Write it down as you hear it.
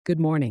Good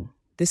morning.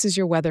 This is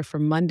your weather for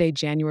Monday,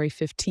 January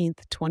 15th,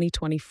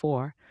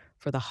 2024,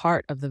 for the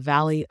heart of the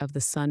Valley of the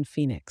Sun,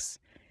 Phoenix.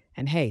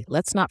 And hey,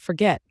 let's not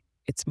forget,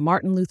 it's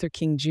Martin Luther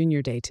King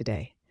Jr. Day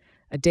today,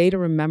 a day to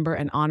remember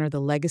and honor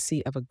the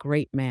legacy of a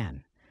great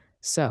man.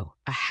 So,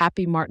 a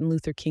happy Martin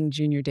Luther King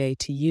Jr. Day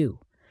to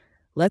you.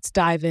 Let's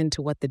dive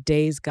into what the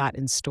day's got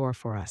in store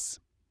for us.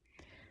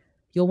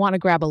 You'll want to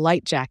grab a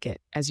light jacket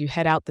as you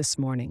head out this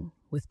morning,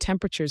 with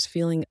temperatures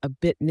feeling a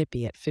bit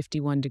nippy at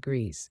 51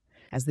 degrees.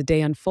 As the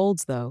day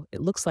unfolds, though,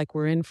 it looks like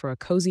we're in for a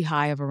cozy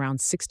high of around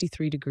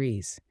 63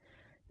 degrees.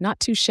 Not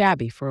too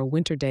shabby for a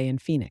winter day in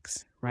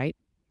Phoenix, right?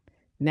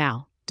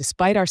 Now,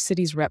 despite our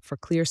city's rep for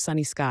clear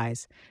sunny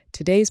skies,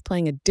 today's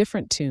playing a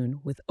different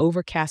tune with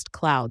overcast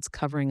clouds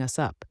covering us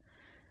up.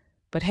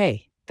 But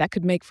hey, that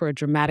could make for a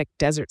dramatic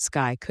desert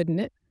sky, couldn't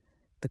it?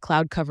 The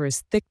cloud cover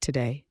is thick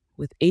today,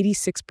 with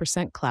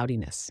 86%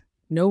 cloudiness.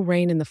 No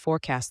rain in the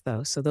forecast,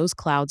 though, so those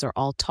clouds are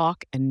all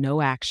talk and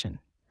no action.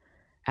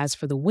 As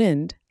for the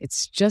wind,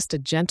 it's just a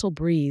gentle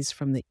breeze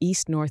from the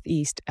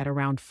east-northeast at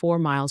around 4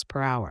 miles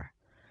per hour.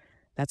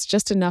 That's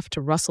just enough to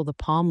rustle the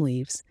palm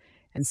leaves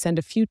and send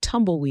a few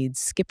tumbleweeds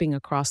skipping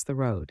across the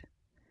road.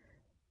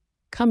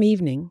 Come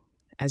evening,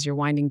 as you're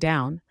winding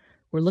down,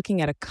 we're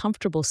looking at a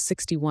comfortable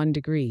 61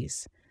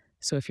 degrees.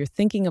 So if you're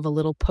thinking of a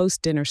little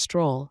post-dinner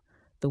stroll,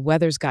 the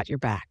weather's got your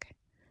back.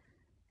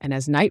 And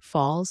as night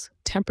falls,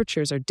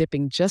 temperatures are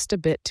dipping just a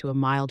bit to a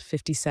mild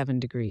 57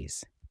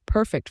 degrees.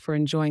 Perfect for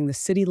enjoying the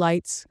city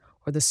lights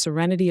or the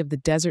serenity of the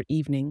desert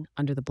evening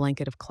under the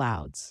blanket of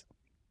clouds.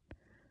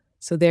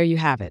 So there you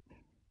have it,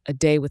 a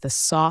day with a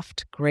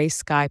soft, gray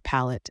sky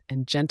palette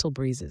and gentle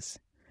breezes.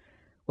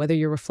 Whether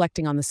you're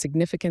reflecting on the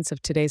significance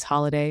of today's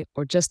holiday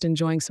or just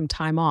enjoying some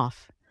time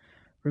off,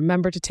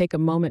 remember to take a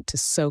moment to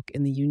soak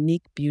in the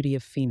unique beauty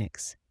of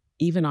Phoenix,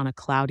 even on a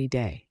cloudy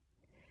day.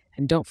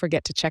 And don't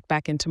forget to check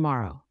back in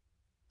tomorrow.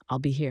 I'll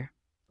be here,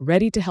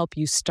 ready to help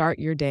you start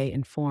your day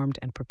informed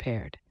and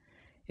prepared.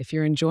 If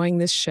you're enjoying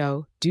this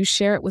show, do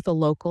share it with a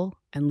local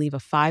and leave a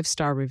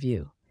 5-star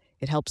review.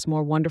 It helps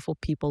more wonderful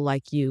people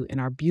like you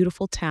in our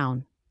beautiful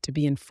town to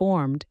be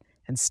informed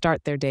and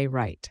start their day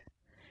right.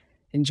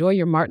 Enjoy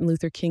your Martin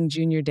Luther King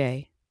Jr.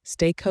 Day,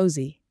 stay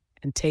cozy,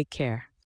 and take care.